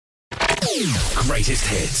Greatest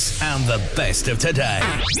hits and the best of today.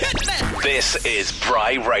 This is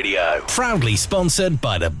Bry Radio. Proudly sponsored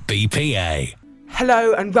by the BPA.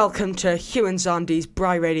 Hello and welcome to Huw and Xandi's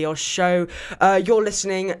Bry Radio show. You're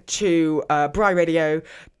listening to Bry Radio.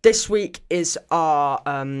 This week is our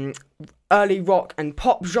early rock and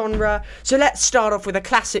pop genre. So let's start off with a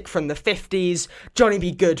classic from the 50s, Johnny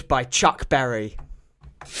Be Good by Chuck Berry.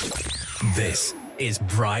 This is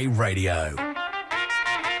Bry Radio.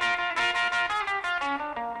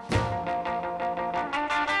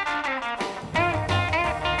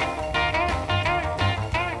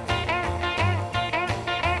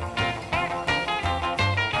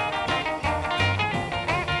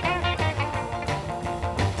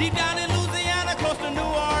 Deep down in Louisiana, close to New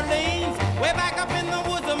Orleans, way back up in the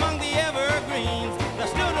woods among the evergreens, there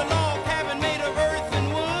stood a log cabin made of earth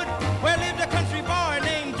and wood, where lived a country boy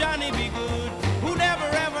named Johnny Be Good, who never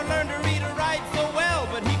ever learned to read or write so well,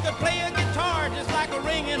 but he could play a guitar just like a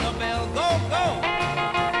ringing a bell. Go, go!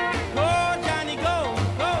 Go, Johnny, go,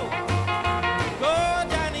 go! Go,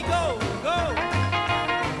 Johnny, go, go!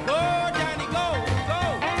 Go, Johnny, go, go!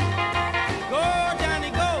 Go, Johnny,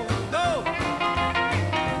 go, go!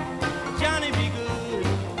 Johnny Be Good.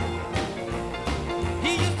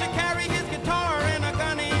 He used to carry his guitar in a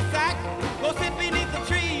gunny sack, go sit beneath the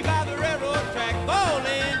tree by the railroad track, gold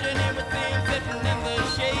engine, everything sitting in the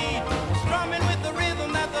shade, strumming with the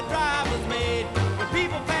rhythm that the drivers made. When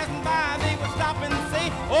people passing by, they would stop and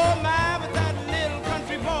say, oh my, but that little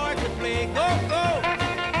country boy could play. Go, go!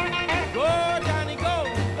 Go, Johnny, go,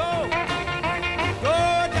 go!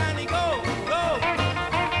 Go, Johnny, go, go!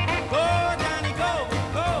 Go, Johnny, go,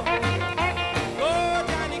 go! Go,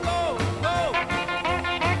 Johnny, go, go!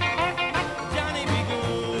 Johnny Be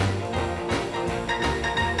Good.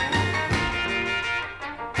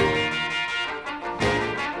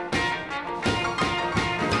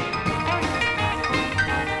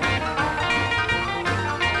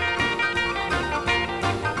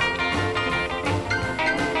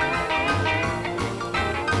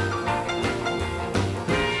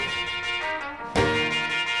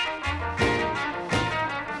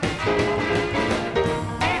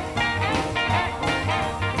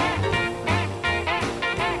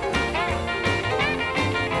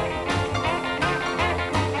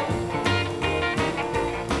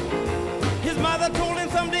 His mother told him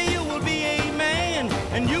someday you will be a man,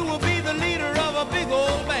 and you will be the leader of a big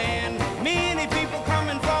old band. Many people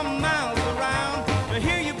coming from miles around to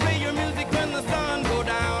hear you play your music when the sun go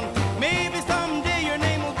down. Maybe someday your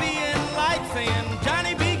name will be in lights saying,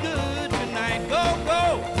 Johnny Be Good tonight. Go,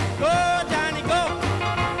 go, go, Johnny, go.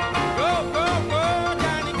 Go, go, go,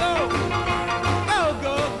 Johnny, go. Go,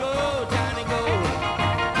 go, go, Johnny, go.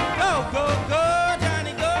 Go, go, go,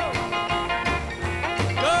 Johnny, go.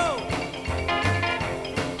 Go.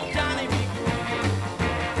 Johnny Be Good.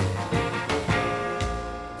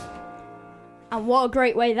 And what a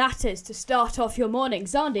great way that is to start off your morning.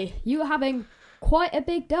 Xandi, you were having quite a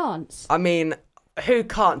big dance. I mean, who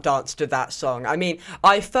can't dance to that song? I mean,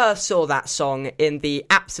 I first saw that song in the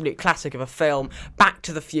absolute classic of a film, Back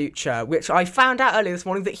to the Future, which I found out earlier this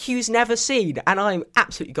morning that Hugh's never seen, and I'm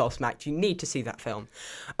absolutely gobsmacked. You need to see that film.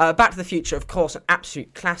 Back to the Future, of course, an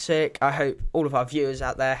absolute classic. I hope all of our viewers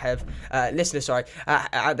out there have, out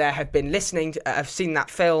there have been listening, have seen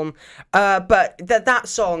that film. But that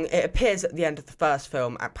song, it appears at the end of the first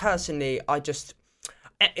film, and personally,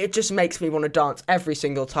 it just makes me want to dance every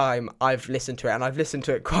single time I've listened to it, and I've listened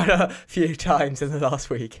to it quite a few times in the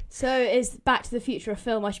last week. So is Back to the Future a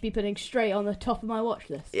film I should be putting straight on the top of my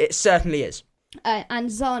watch list? It certainly is. And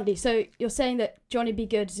Xandi, so you're saying that Johnny Be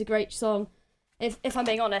Good is a great song. If I'm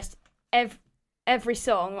being honest, every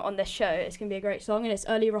song on this show is going to be a great song, and it's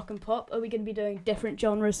early rock and pop. Are we going to be doing different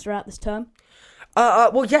genres throughout this term?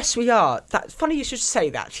 Well, yes, we are. That's funny you should say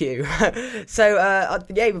that, Hugh. So,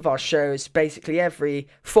 the aim of our show is basically every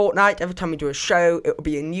fortnight, every time we do a show, it will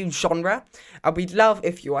be a new genre. And we'd love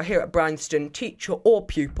if you are here at Bryanston, teacher or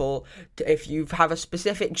pupil, if you have a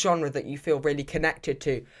specific genre that you feel really connected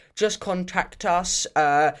to, just contact us.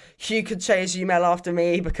 Hugh could say his email after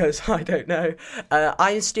me because I don't know.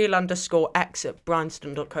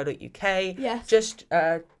 ironsteel_x@bryanston.co.uk. Yes. Just,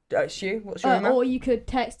 Hugh, what's your email? Or you could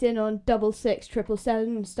text in on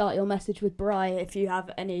 66777 and start your message with Bry if you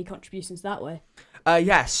have any contributions that way.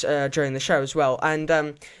 Yes, during the show as well. And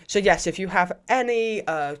so yes, if you have any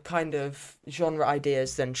kind of genre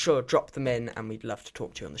ideas, then sure, drop them in and we'd love to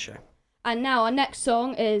talk to you on the show. And now our next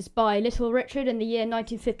song is by Little Richard in the year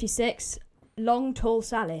 1956, Long Tall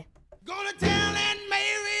Sally. Gonna tell Aunt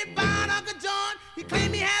Mary about Uncle John. He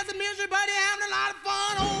claimed he has a misery, but he having a lot of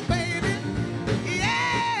fun. Oh, baby.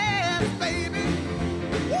 Yes, baby.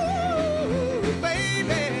 Woo.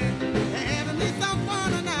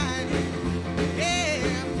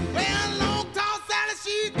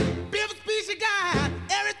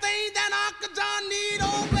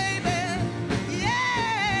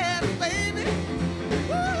 baby.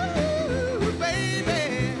 Ooh, baby.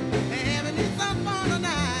 Having me some fun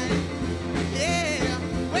tonight. Yeah.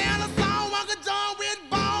 Well, I saw Uncle John with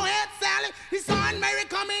bald head Sally. He saw Aunt Mary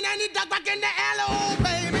coming and he ducked back in the alley. Oh,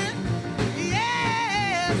 baby.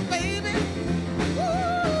 Yes, baby.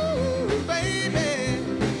 Ooh, baby.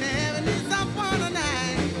 Having me some fun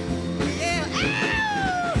tonight. Yeah.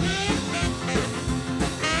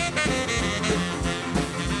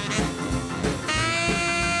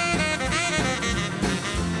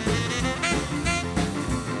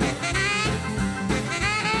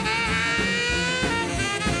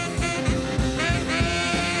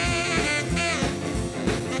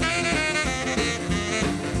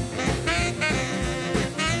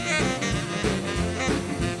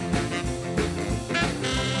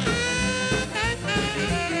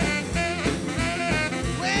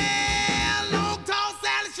 Well, long tall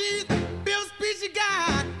Sally, she's Bill Speechy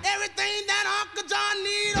got everything that Uncle John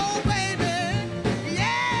need, oh baby.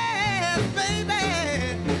 Yes, baby.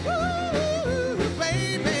 Ooh,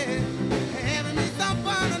 baby. Having me some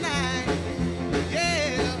fun tonight.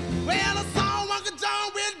 Yeah. Well, I saw Uncle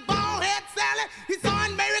John with bald head Sally. He saw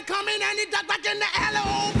Aunt Mary coming and he ducked back in the alley,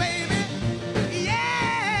 oh baby.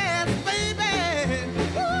 Yes, baby.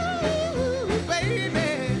 Ooh, baby.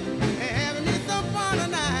 Having me some fun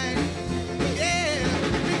tonight. Yeah.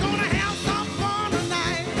 We're gonna have some fun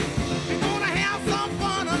tonight. We're gonna have some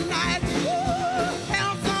fun tonight. Ooh,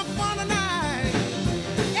 have some fun tonight.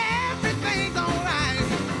 Everything's alright.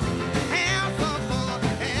 Have some fun.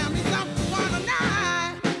 Have me some fun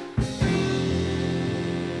tonight.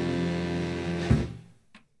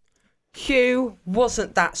 Huw,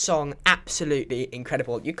 wasn't that song absolutely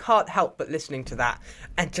incredible? You can't help but listening to that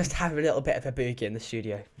and just have a little bit of a boogie in the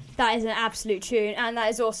studio. That is an absolute tune, and that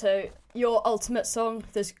is also your ultimate song.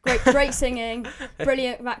 There's great singing,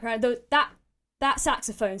 brilliant background. That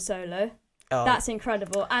saxophone solo, that's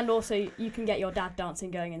incredible. And also, you can get your dad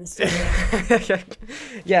dancing going in the studio.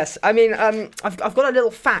 Yes, I mean, I've got a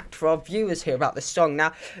little fact for our viewers here about this song.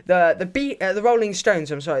 Now, the Rolling Stones,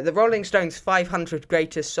 the Rolling Stones 500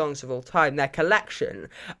 Greatest Songs of All Time, their collection,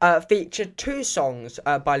 featured two songs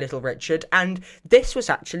by Little Richard, and this was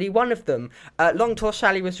actually one of them. Long Tall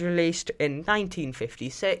Sally was released in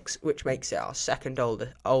 1956, which makes it our second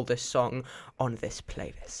oldest song on this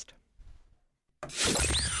playlist.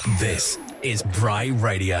 This is Bry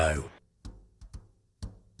Radio.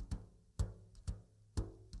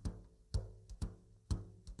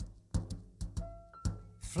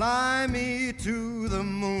 Fly me to the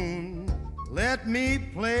moon, let me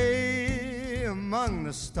play among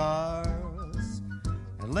the stars,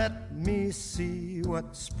 and let me see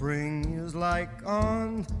what spring is like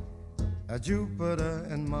on Jupiter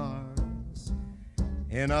and Mars.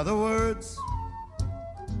 In other words,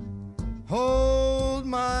 hold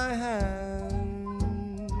my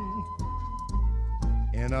hand.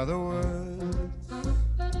 In other words,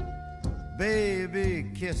 baby,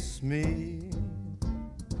 kiss me.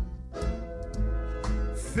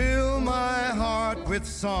 Fill my heart with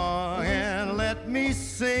song and let me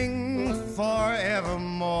sing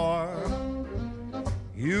forevermore.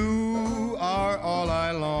 You are all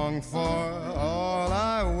I long for, all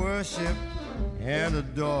I worship and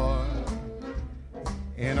adore.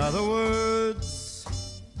 In other words,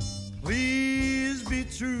 please be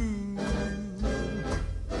true.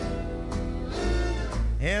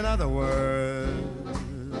 In other words,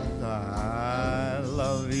 I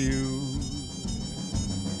love you.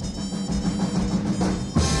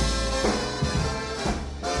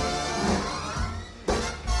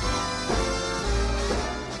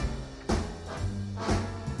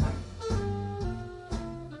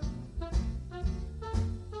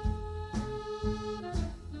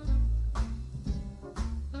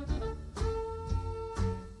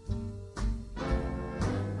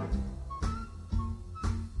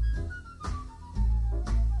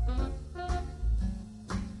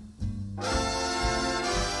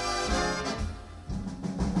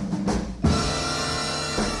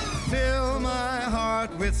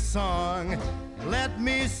 With song, let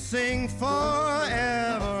me sing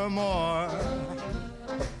forevermore.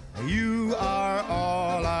 You are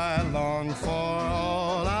all I long for,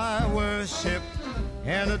 all I worship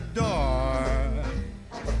and adore.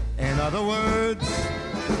 In other words,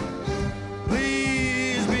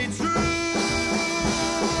 please be true.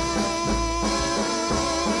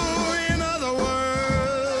 In other words,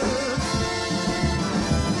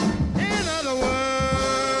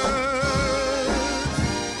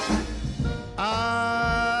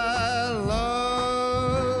 I love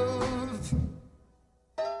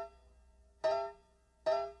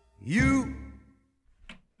you.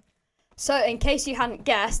 So, in case you hadn't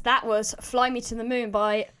guessed, that was Fly Me to the Moon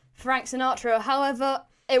by Frank Sinatra. However,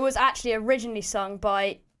 it was actually originally sung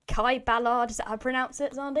by Kai Ballard. Is that how I pronounce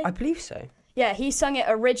it, Xandi? I believe so. Yeah, he sung it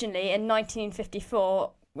originally in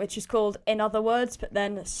 1954, which is called In Other Words, but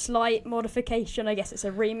then a slight modification. I guess it's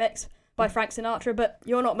a remix by Frank Sinatra, but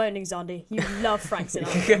you're not moaning, Xandi. You love Frank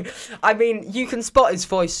Sinatra. I mean, you can spot his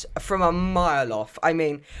voice from a mile off. I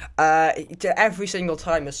mean, every single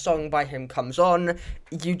time a song by him comes on,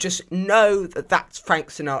 you just know that that's Frank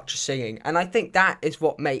Sinatra singing. And I think that is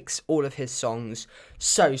what makes all of his songs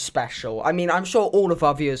so special. I mean, I'm sure all of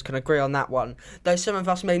our viewers can agree on that one. Though some of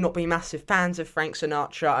us may not be massive fans of Frank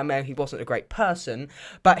Sinatra, I know he wasn't a great person,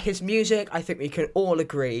 but his music, I think we can all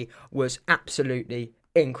agree, was absolutely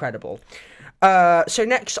incredible. So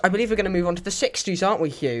next, I believe we're going to move on to the 60s, aren't we,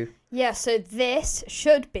 Huw? Yeah, so this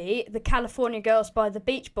should be the California Girls by the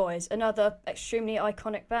Beach Boys, another extremely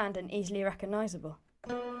iconic band and easily recognisable.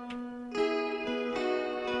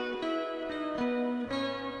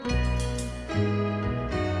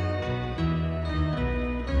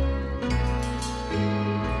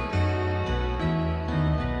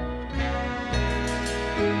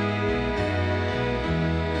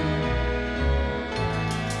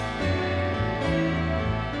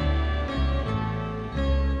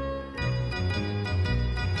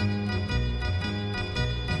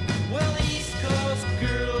 Well, East Coast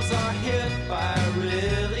girls are hit by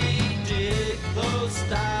really dig those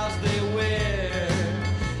styles they wear.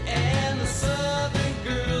 And the Southern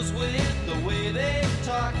girls with the way they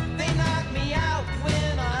talk, they knock me out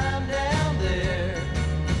when I'm down there.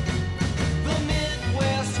 The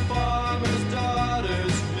Midwest farmers'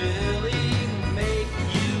 daughters really make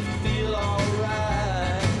you feel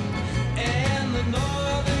alright. And the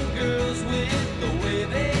Northern girls with the way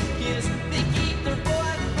they kiss, they keep their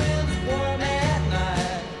boyfriends warm at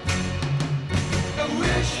night. I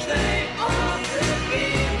wish they all could be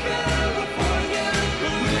California.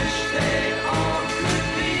 I wish they all could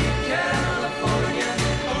be California.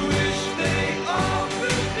 I wish they all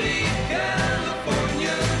could be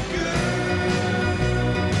California girls.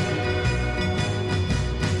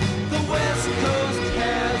 The West Coast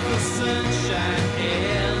has the sunshine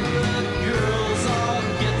and the girls all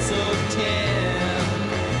get so tan.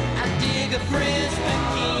 I dig a fringe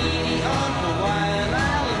bikini on Hawaiian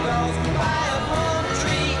Island dolls by a palm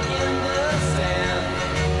tree in the sand.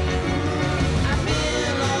 I've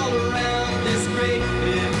been all around this great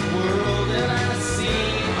big world and I've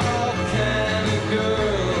seen all kind of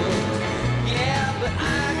girls. Yeah, but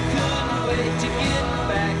I couldn't wait to get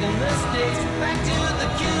back in the States, back to the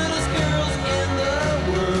cutest girls in the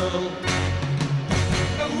world.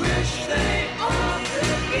 I wish they all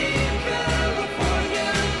could be California.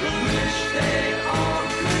 I wish they all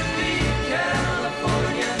could be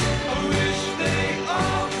California. I wish they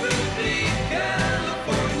all could be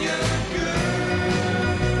California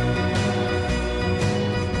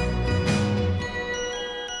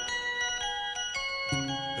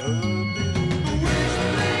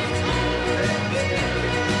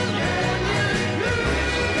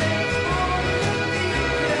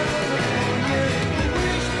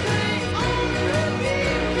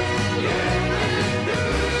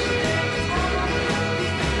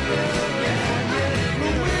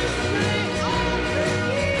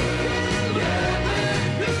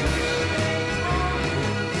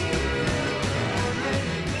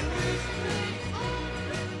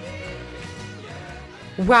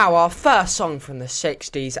Wow, our first song from the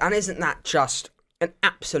 60s, and isn't that just an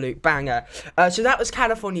absolute banger? So that was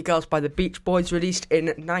California Girls by the Beach Boys, released in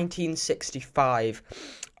 1965.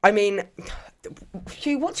 I mean,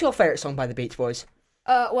 Huw, what's your favourite song by the Beach Boys?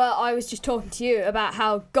 Well, I was just talking to you about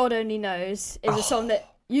how God Only Knows is a song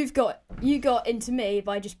that you got into me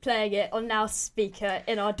by just playing it on loudspeaker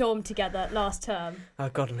in our dorm together last term. Oh,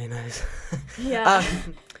 God only knows. Yeah.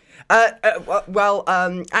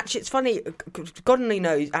 Actually, it's funny. God Only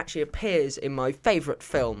Knows actually appears in my favourite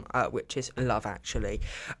film, which is Love, Actually.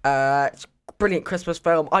 It's a brilliant Christmas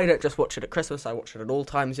film. I don't just watch it at Christmas, I watch it at all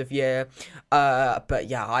times of year. But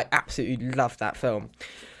yeah, I absolutely love that film.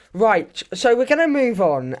 Right, so we're going to move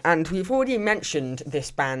on, and we've already mentioned this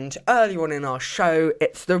band earlier on in our show.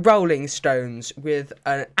 It's the Rolling Stones with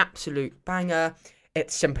an absolute banger.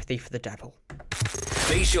 It's Sympathy for the Devil.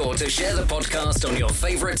 Be sure to share the podcast on your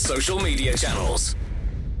favourite social media channels.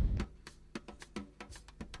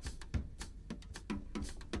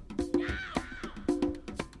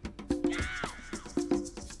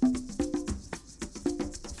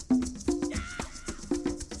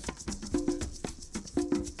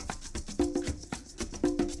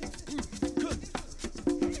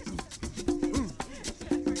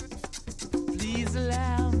 Please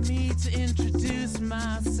allow me to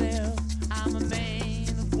I'm a man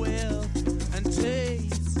of wealth and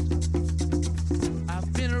taste.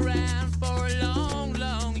 I've been around for a long,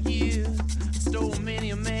 long year. I stole many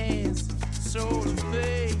a man's soul of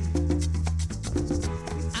faith.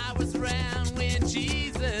 I was around when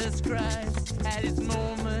Jesus Christ had his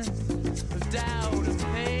moment of doubt and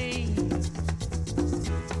pain.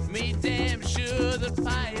 Made damn sure the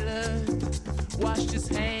Pilate washed his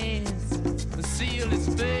hands and sealed his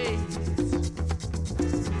face.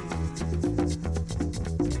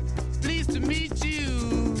 Pleased to meet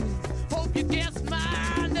you, hope you guessed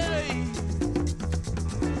my name.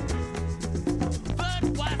 But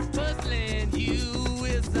what's puzzling you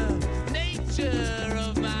is the nature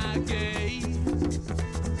of my game.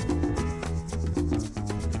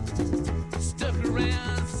 Stuck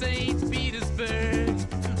around St. Petersburg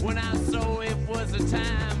when I saw it was a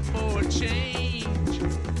time for a change.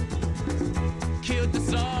 Killed the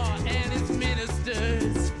Tsar and his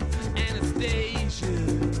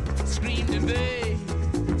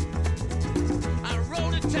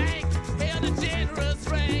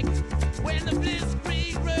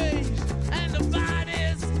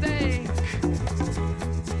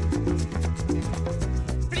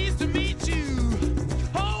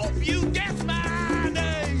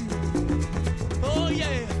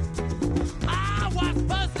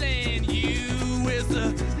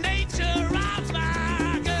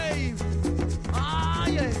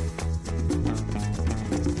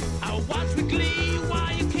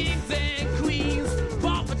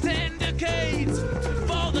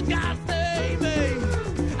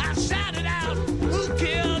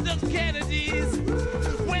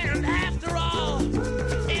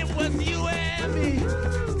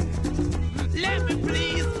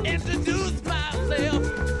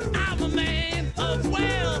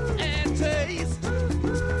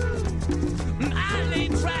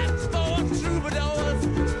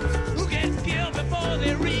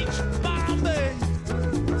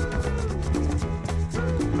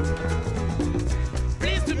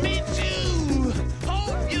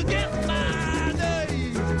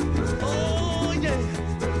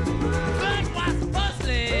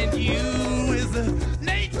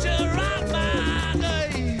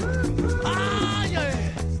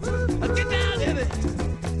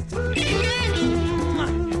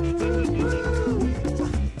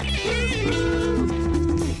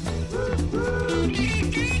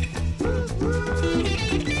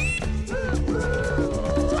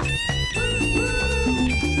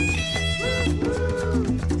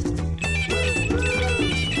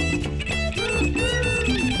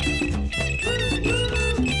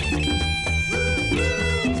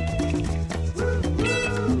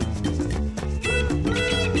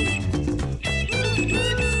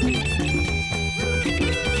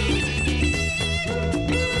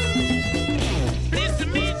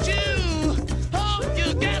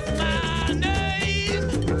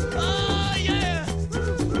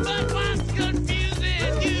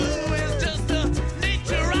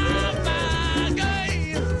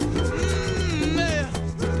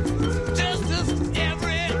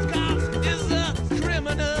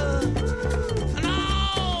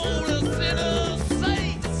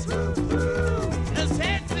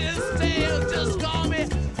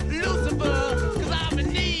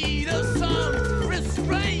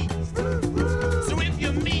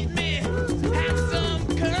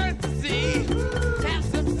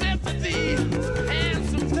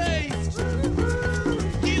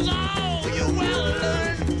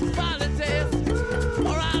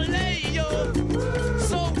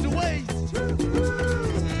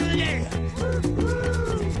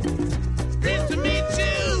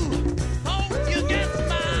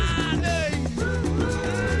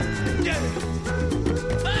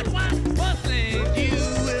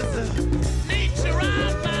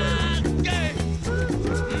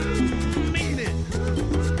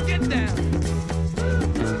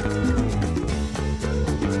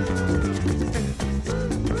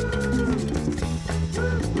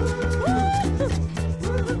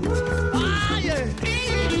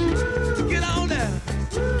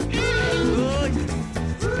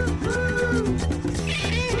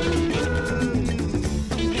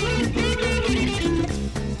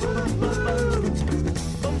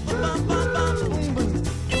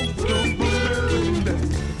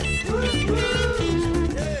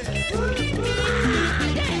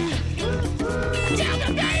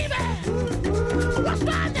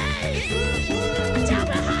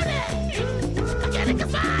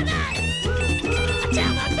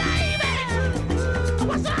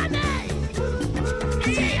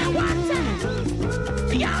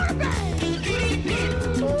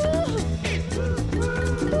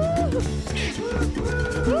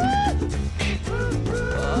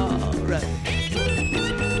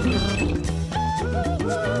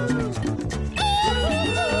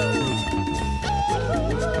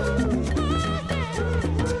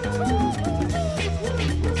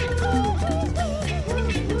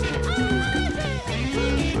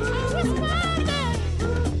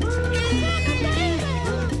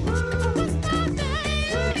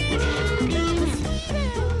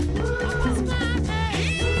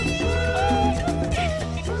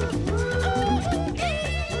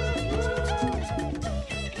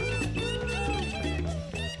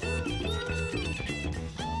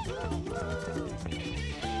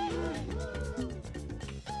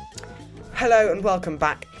Hello and welcome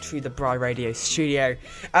back to the Bry Radio studio.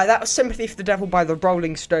 That was Sympathy for the Devil by the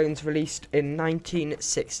Rolling Stones, released in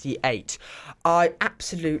 1968. I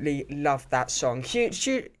absolutely love that song.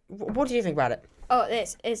 Huw, what do you think about it? Oh,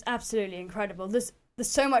 it's absolutely incredible. There's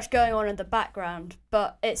so much going on in the background,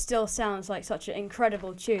 but it still sounds like such an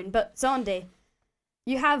incredible tune. But Xandi,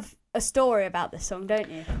 you have a story about this song, don't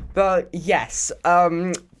you? Well, yes.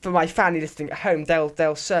 For my family listening at home,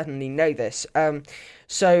 they'll certainly know this.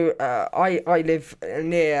 So I live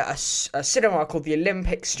near a cinema called the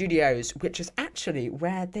Olympic Studios, which is actually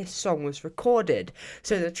where this song was recorded.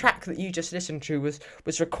 So the track that you just listened to was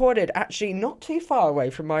recorded actually not too far away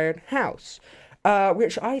from my own house,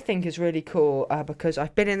 which I think is really cool because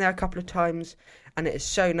I've been in there a couple of times, and it is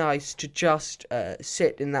so nice to just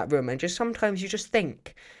sit in that room and just sometimes you just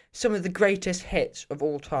think some of the greatest hits of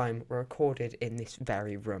all time were recorded in this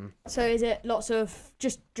very room. So is it lots of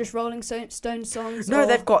just Rolling Stones songs? No, or...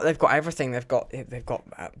 they've got everything. They've got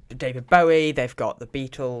David Bowie. They've got the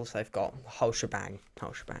Beatles. They've got the whole shebang.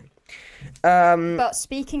 But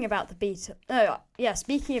speaking about the Beatles,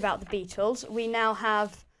 we now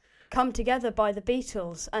have "Come Together" by the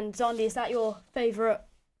Beatles. And Xandi, is that your favourite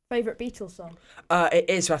Beatles song? It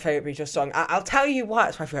is my favourite Beatles song. I'll tell you why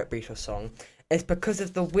it's my favourite Beatles song. It's because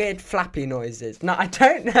of the weird flappy noises. Now, I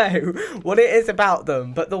don't know what it is about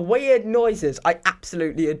them, but the weird noises I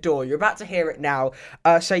absolutely adore. You're about to hear it now.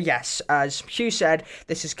 So yes, as Huw said,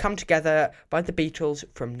 this has Come Together by the Beatles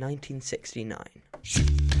from 1969.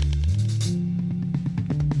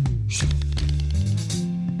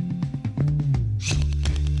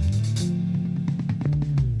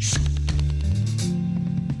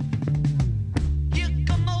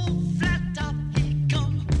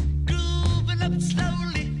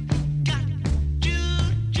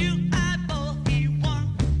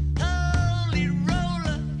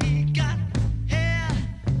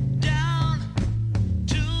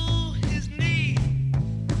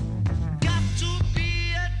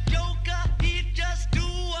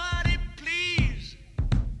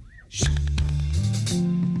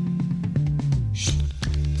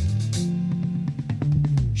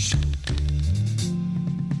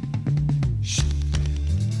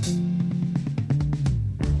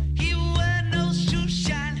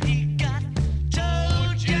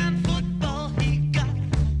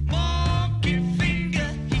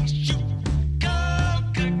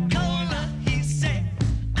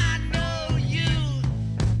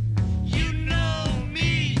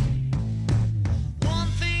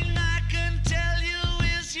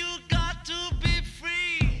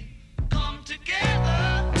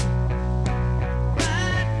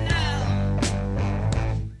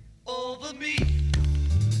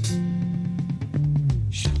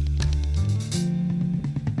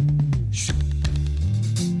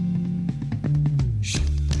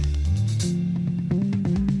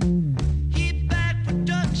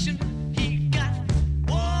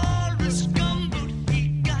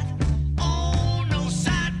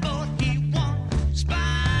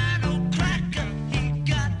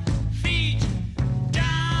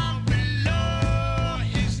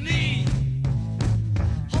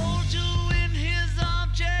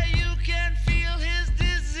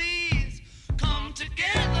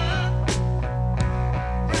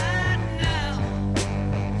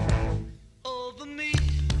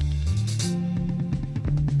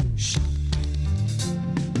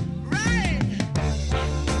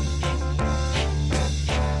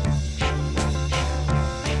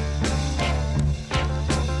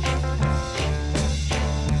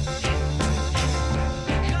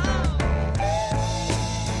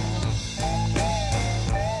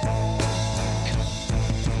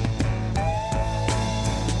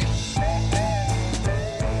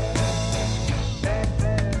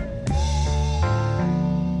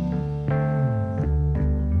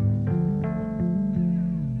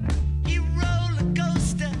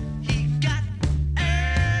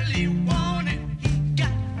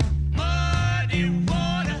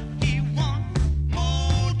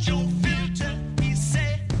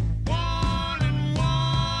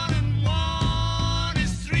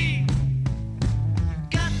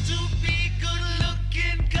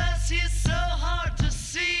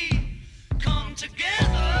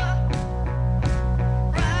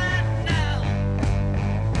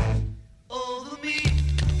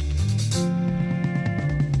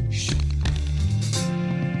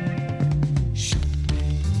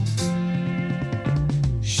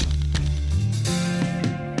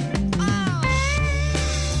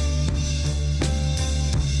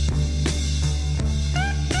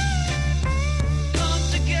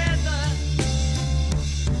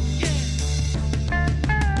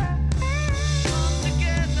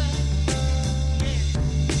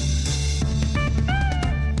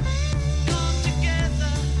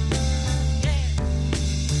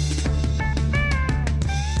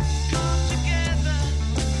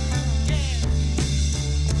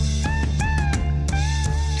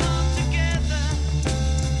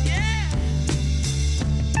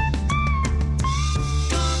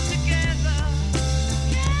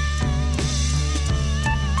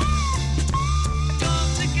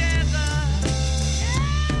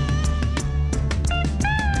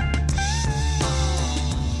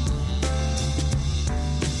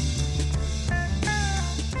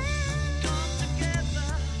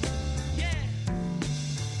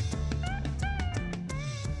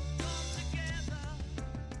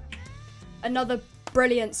 another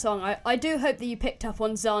brilliant song. I do hope that you picked up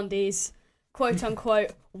on Xandi's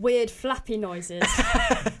quote-unquote weird flappy noises.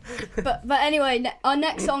 but anyway, our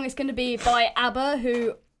next song is going to be by ABBA,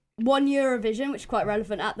 who won Eurovision, which is quite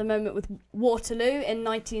relevant at the moment, with Waterloo in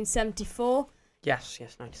 1974. Yes,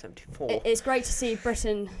 1974. It's great to see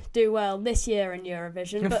Britain do well this year in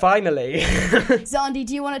Eurovision. But finally. Xandi,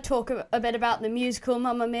 do you want to talk a bit about the musical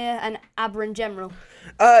Mamma Mia and ABBA in general?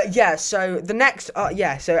 So the next,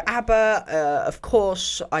 so ABBA, of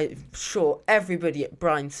course, I'm sure everybody at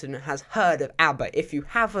Bryanston has heard of ABBA. If you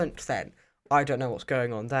haven't, then I don't know what's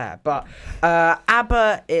going on there. But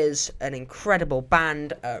ABBA is an incredible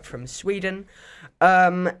band from Sweden.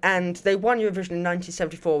 And they won Eurovision in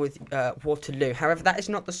 1974 with Waterloo. However, that is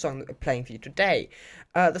not the song that we're playing for you today.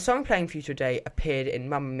 The song playing for you today appeared in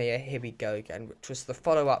Mamma Mia, Here We Go Again, which was the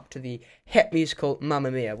follow-up to the hit musical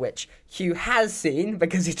Mamma Mia, which Huw has seen,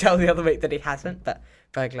 because he told me the other week that he hasn't, but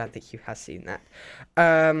very glad that Huw has seen that.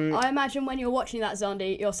 I imagine when you're watching that,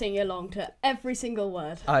 Xandi, you're singing along to every single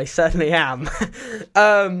word. I certainly am.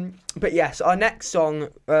 But yes, our next song,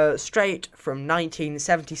 straight from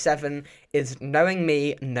 1977, is Knowing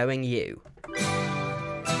Me, Knowing You.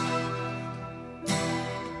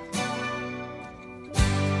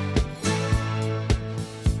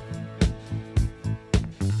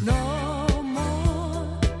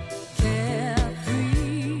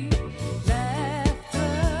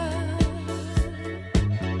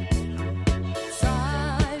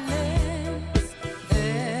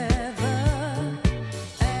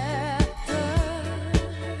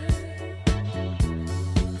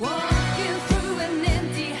 Walking through an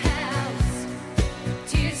empty house.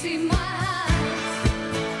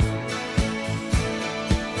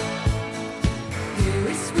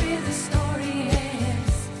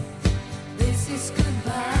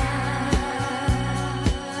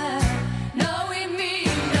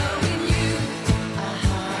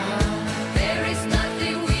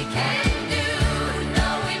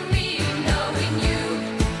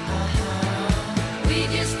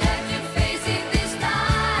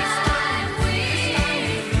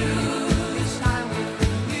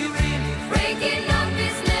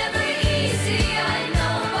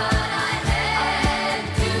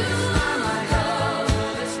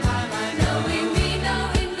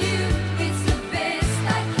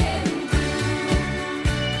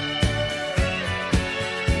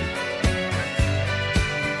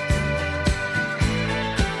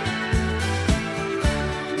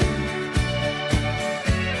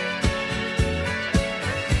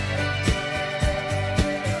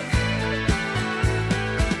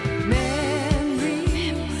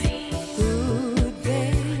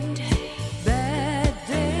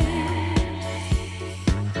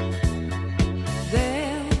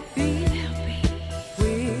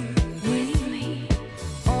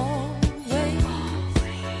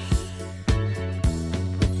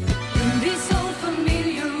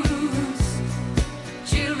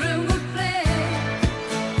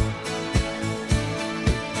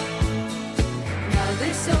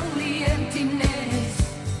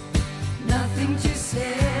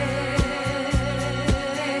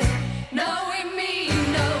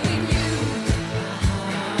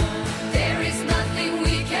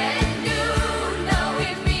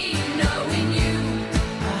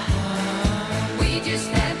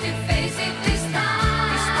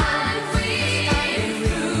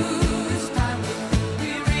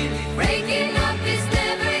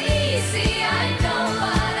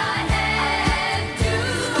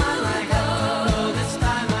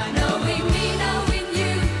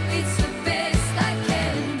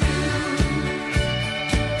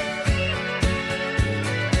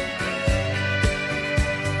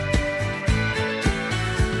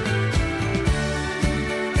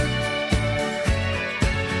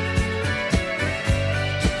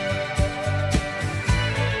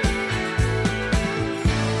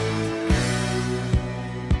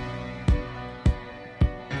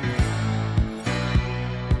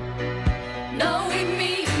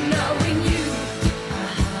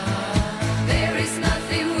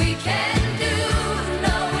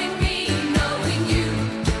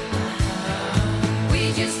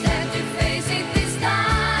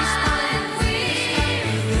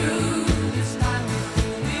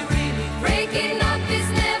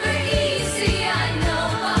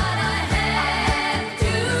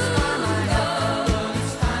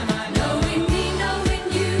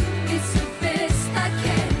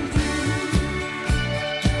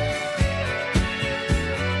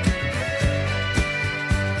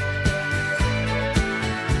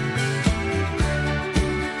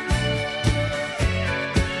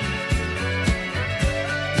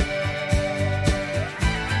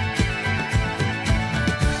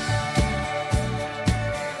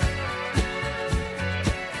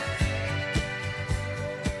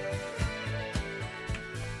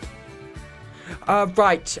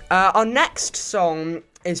 Right, our next song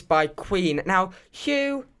is by Queen. Now,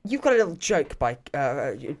 Huw, you've got a little joke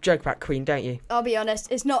about Queen, don't you? I'll be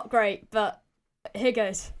honest, it's not great, but here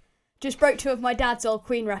goes. Just broke 2 of my dad's old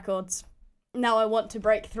Queen records. Now I want to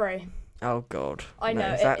break 3. Oh, God. I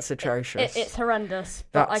know. That's atrocious. It's horrendous,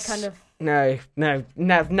 but I kind of... No,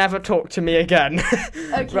 never talk to me again.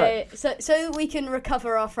 Okay, right. So we can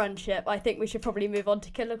recover our friendship, I think we should probably move on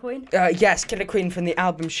to Killer Queen. Yes, Killer Queen from the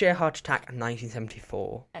album Sheer Heart Attack in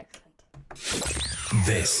 1974. Excellent.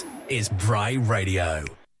 This is Bry Radio.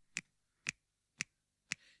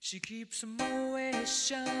 She keeps a Moet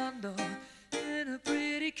Chandon in a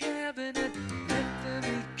pretty cabinet. Let them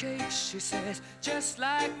eat cake, she says, just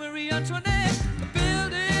like Marie Antoinette.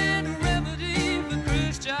 Building a remedy for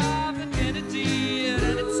Khrushchev and Kennedy. At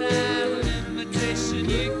any time, an invitation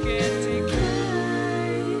you can't decline.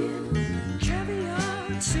 Caviar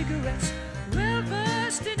and cigarettes, well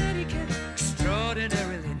versed in etiquette,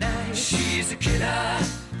 extraordinarily nice. She's a killer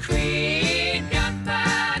queen,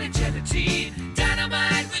 gunpowder gelatine,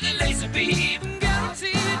 dynamite with a laser beam,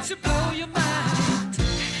 guaranteed to blow your mind.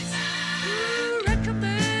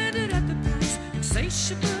 Recommended at the price,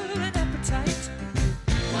 insatiable and appetite.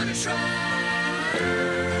 Wanna try?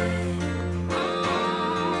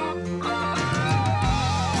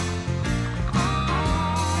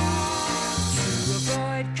 To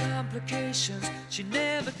avoid complications, she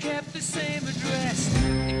never kept the same address.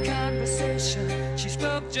 In conversation, she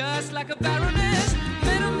spoke just like a baroness.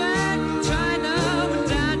 Middleman from China went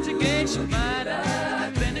down to Geisha Minor.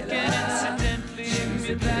 Then again, incidentally,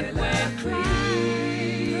 me that way.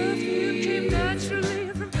 Perfume came naturally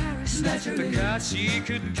from Paris, because she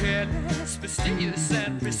couldn't care less, fastidious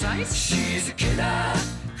and precise. She's a killer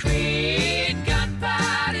queen,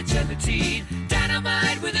 gunpowder gelatine,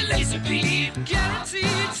 dynamite with a laser beam,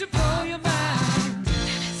 guaranteed to blow your mind.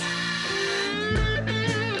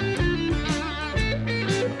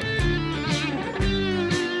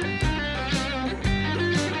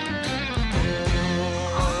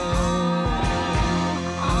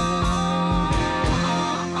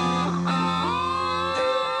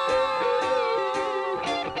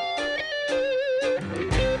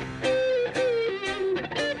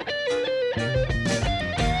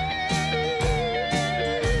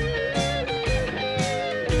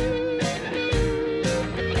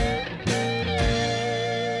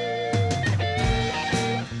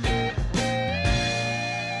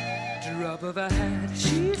 Of her hat,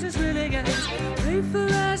 she's as willing as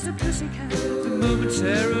playful as a pussycat.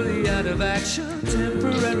 Momentarily out of action,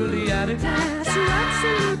 temporarily out of class. You're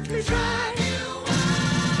absolutely dry.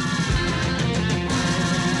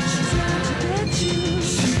 She's out to get you.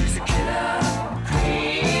 She's a killer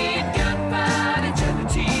queen, gunpowder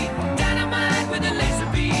gelatine, dynamite with a laser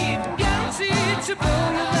beam, guaranteed to blow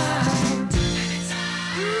your mind.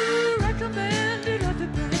 Recommended at the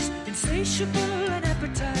price, insatiable and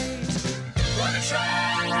appetite. Wanna try?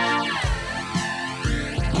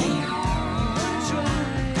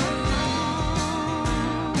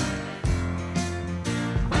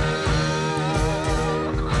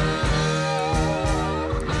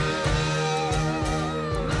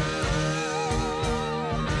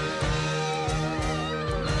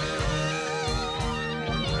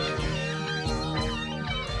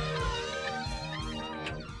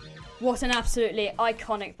 What an absolutely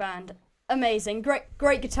iconic band. Amazing.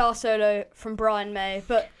 Great guitar solo from Brian May.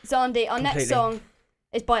 But Xandi, our next song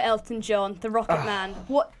is by Elton John, The Rocket Man.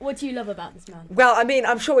 What do you love about this man? Well, I mean,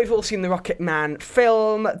 I'm sure we've all seen the Rocket Man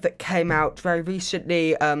film that came out very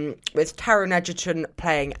recently with Taron Egerton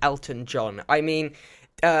playing Elton John. I mean,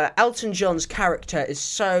 Elton John's character is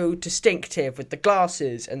so distinctive with the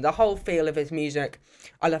glasses and the whole feel of his music.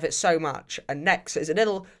 I love it so much. And next is a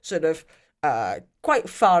little sort of quite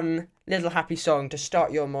fun, little happy song to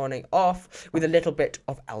start your morning off with a little bit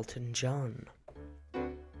of Elton John.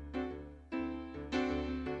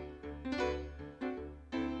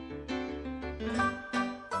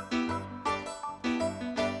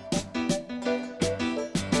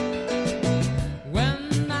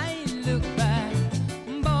 When I look back,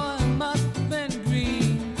 boy, it must have been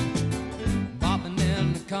green. Popping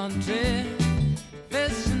in the country,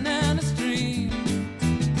 fishing in the stream.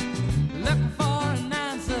 Looking for an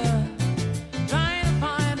answer, trying to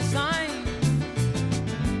find a sign.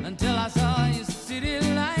 Until I saw your city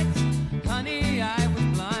lights, honey, I was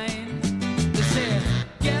blind. They said,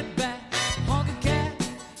 get back, honky cat,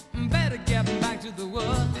 better get back to the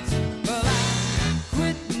woods. Well, I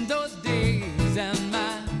quit in those days and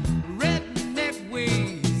my redneck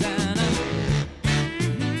ways. And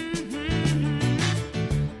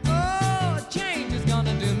oh,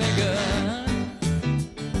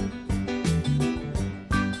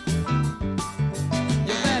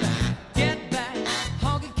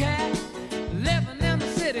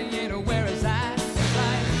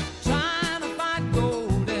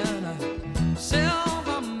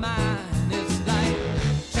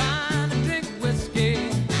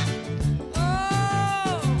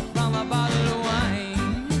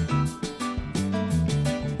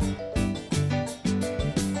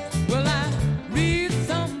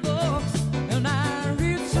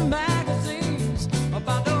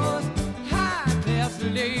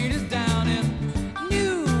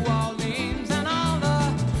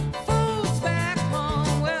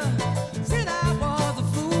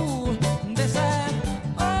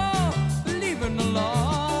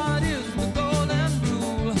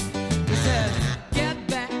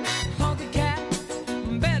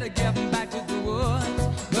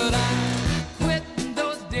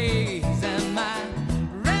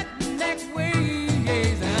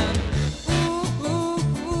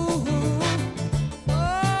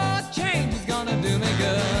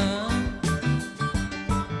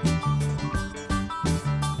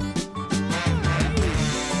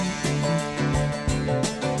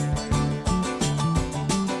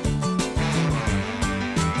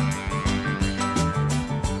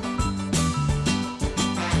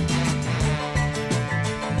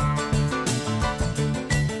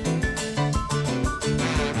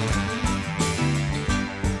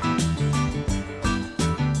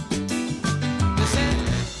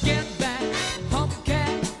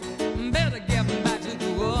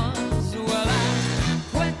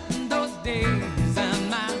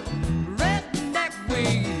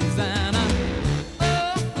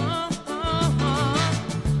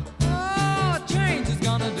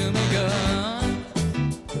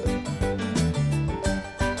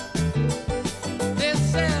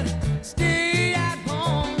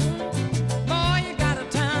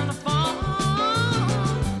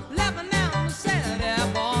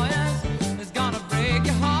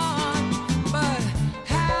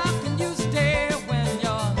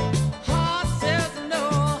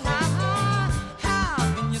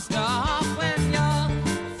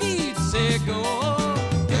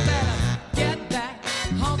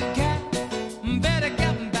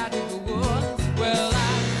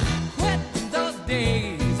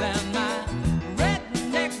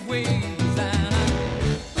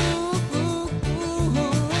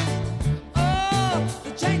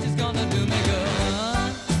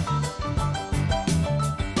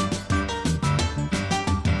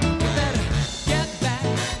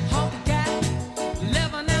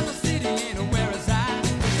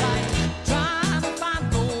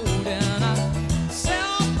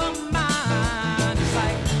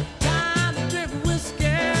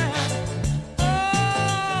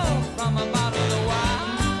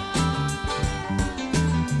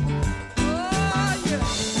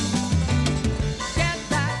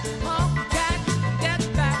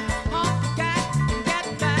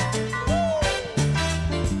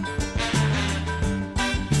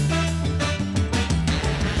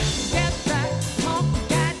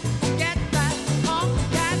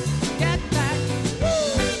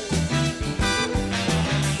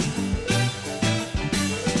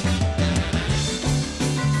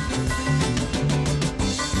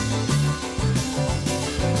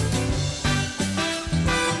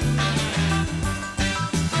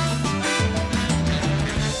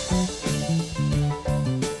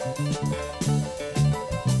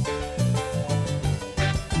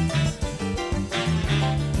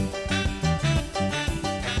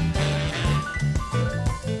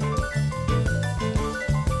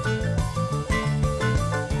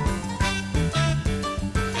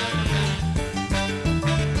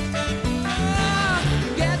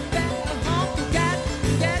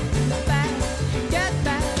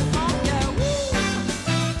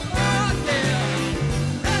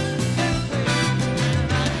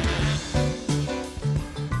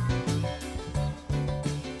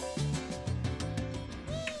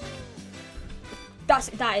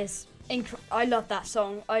 That is I love that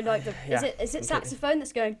song. I like the. Yeah, is it saxophone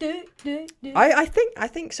that's going do do do? I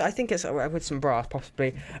think so. I think it's with some brass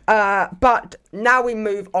possibly. But now we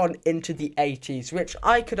move on into the 80s, which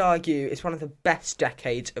I could argue is one of the best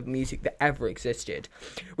decades of music that ever existed.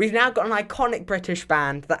 We've now got an iconic British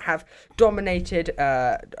band that have dominated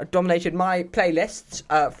my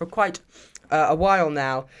playlists for quite a while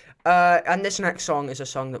now. And this next song is a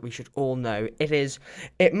song that we should all know.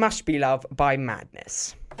 It Must Be Love by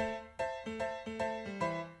Madness.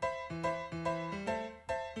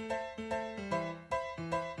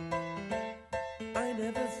 I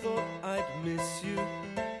never thought I'd miss you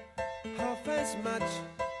half as much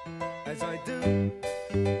as I do.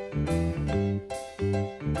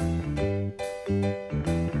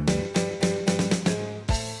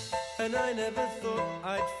 And I never thought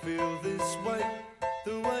I'd feel this way,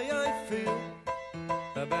 the way I feel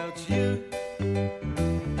about you.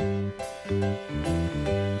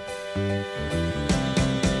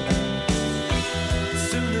 As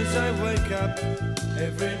soon as I wake up,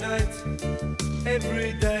 every night,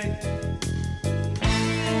 every day,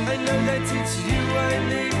 I know that it's you I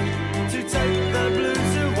need to take the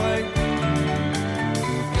blues away.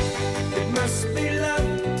 It must be love,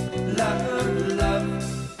 love, love.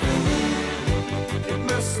 It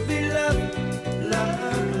must be love,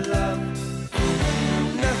 love, love.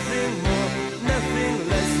 Nothing more, nothing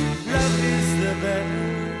less. Love is the best.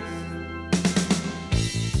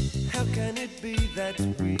 How can it be that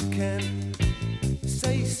we can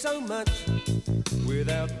say so much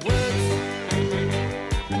without words?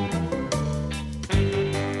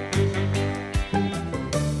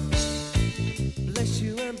 Bless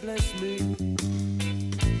you and bless me.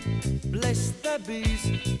 Bless the bees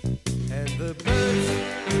and the birds.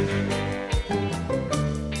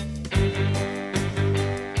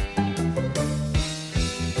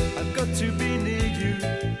 I've got to be near you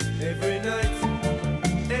every night,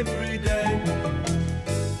 every day.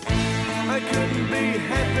 I couldn't be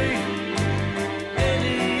happy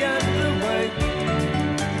any other way.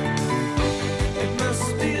 It must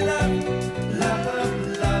be love, love,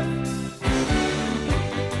 love.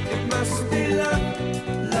 It must be love,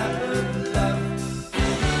 love, love.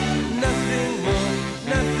 Nothing more,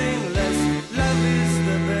 nothing less. Love is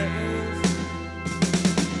the best.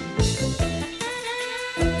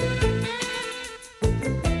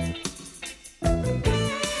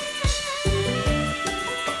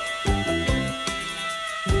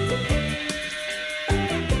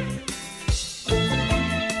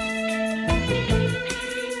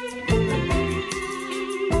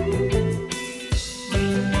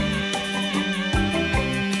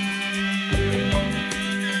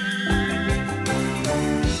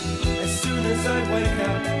 As soon as I wake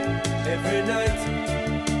up, every night,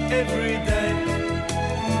 every day,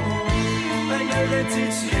 I know that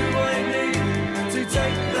it's you I need to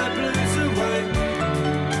take the blues away.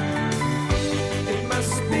 It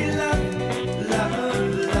must be love, love,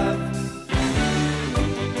 love.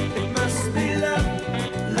 It must be love,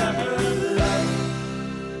 love, love.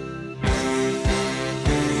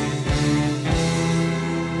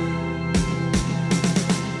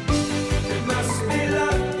 It must be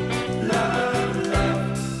love, love, love.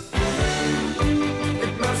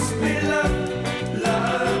 It must be love,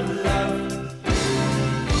 love, love.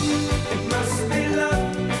 It must be love,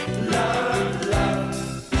 love, love.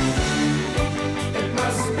 It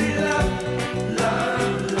must be love,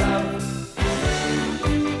 love, love.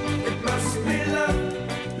 It must be love,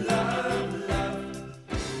 love, love.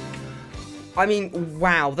 I mean,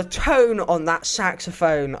 wow, the tone on that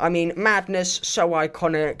saxophone. I mean, Madness, so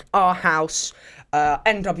iconic. Our House,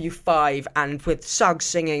 NW5, and with Suggs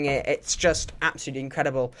singing it, it's just absolutely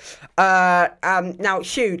incredible. Now,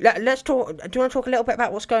 Huw, let's talk. Do you want to talk a little bit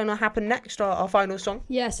about what's going to happen next, our final song?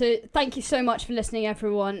 Yeah, so thank you so much for listening,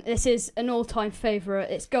 everyone. This is an all-time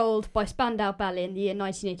favourite. It's Gold by Spandau Ballet in the year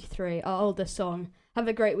 1983, our oldest song. Have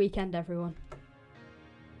a great weekend, everyone.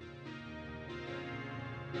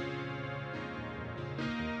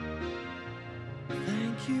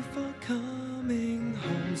 Thank you for coming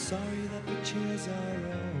home. Sorry that the chairs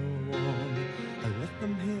are all warm. I left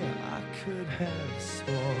them here, I could have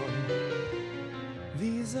sworn.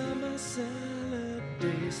 These are my salad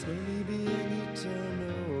days, slowly being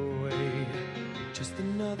eaten away. Just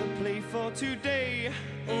another play for today.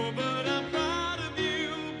 Oh, but I'm proud of you,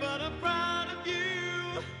 but I'm proud of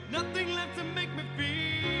you. Nothing left to make me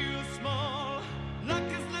feel small. Luck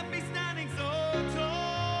has left me standing so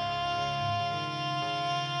tall.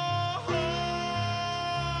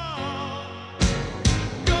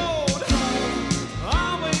 Gold,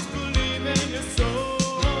 always believe in your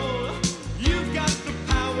soul. You've got the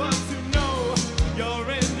power to know your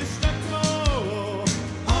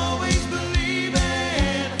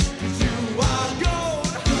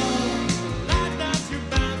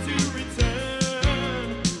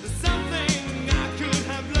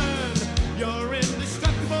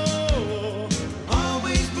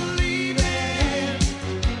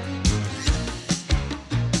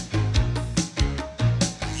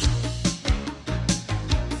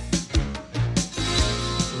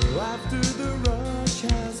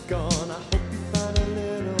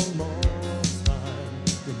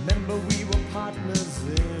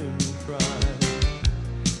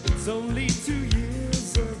 2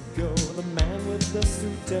 years ago, the man with the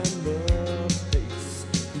suit and the face,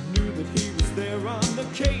 he knew that he was there on the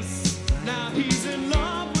case. Now he's in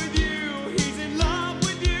love with you, he's in love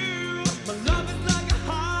with you. My love is like a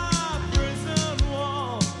high prison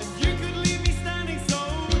wall, and you could leave me standing so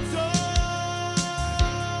tall.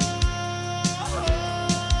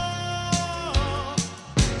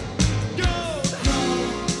 Gold,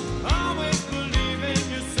 always believe in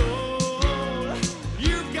your soul.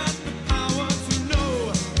 You've got the power to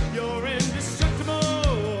know you're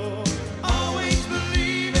indestructible. Always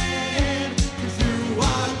believe in, 'cause you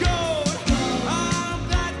are gold. I'm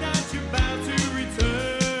glad that you're bound to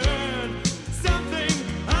return. Something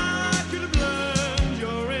I could have learned.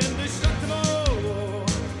 You're indestructible.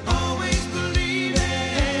 Always believe in.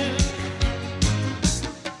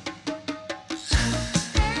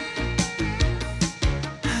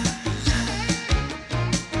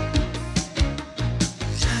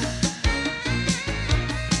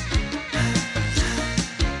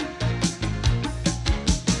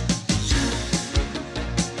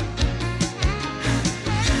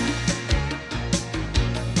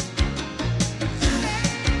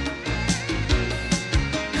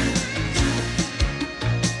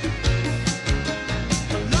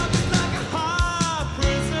 Love is like a high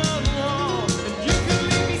prison wall, and you can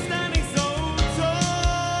leave me standing so tall.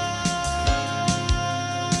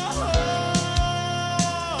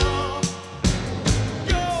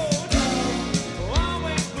 Gold,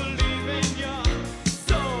 always believe in your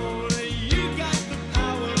soul. You got the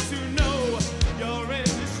power to know you're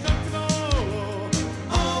indestructible.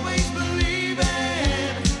 Always believe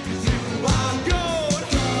in, 'cause you are gold.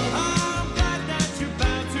 I'm glad that you're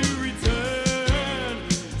bound to return.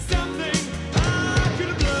 Something I could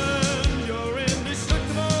have learned. You're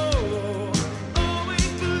indestructible.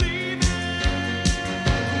 Always believe in.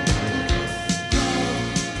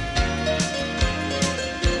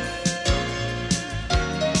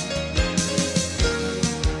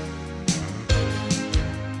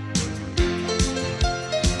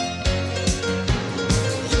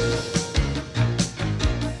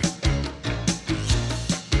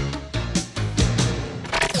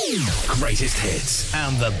 Greatest hits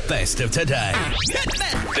and the best of today.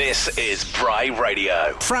 This is Bry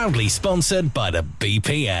Radio. Proudly sponsored by the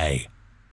BPA.